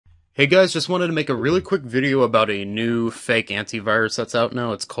Hey guys, just wanted to make a really quick video about a new fake antivirus that's out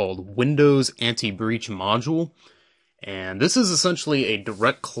now. It's called Windows AntiBreach module, and this is essentially a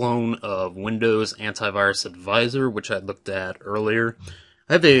direct clone of Windows AntiVirus Adviser, which I looked at earlier.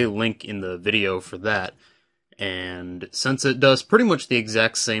 I have a link in the video for that, and since it does pretty much the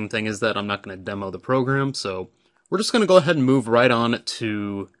exact same thing as that, I'm not going to demo the program, so we're just going to go ahead and move right on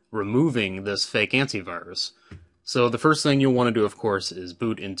to removing this fake antivirus. So the first thing you'll want to do, of course, is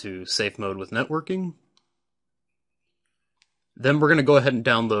boot into safe mode with networking. Then we're going to go ahead and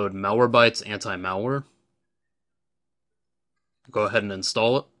download Malwarebytes Anti-Malware. Go ahead and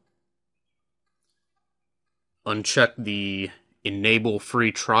install it. Uncheck the Enable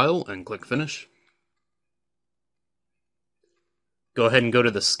Free Trial and click Finish. Go ahead and go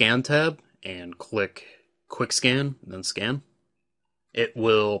to the Scan tab and click Quick Scan, then Scan. It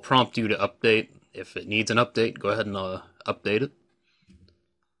will prompt you to update. If it needs an update, go ahead and update it.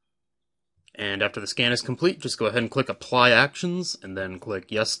 And after the scan is complete, just go ahead and click Apply Actions, and then click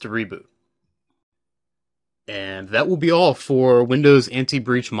Yes to reboot. And that will be all for Windows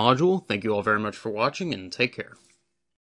Anti-Breach module. Thank you all very much for watching, and take care.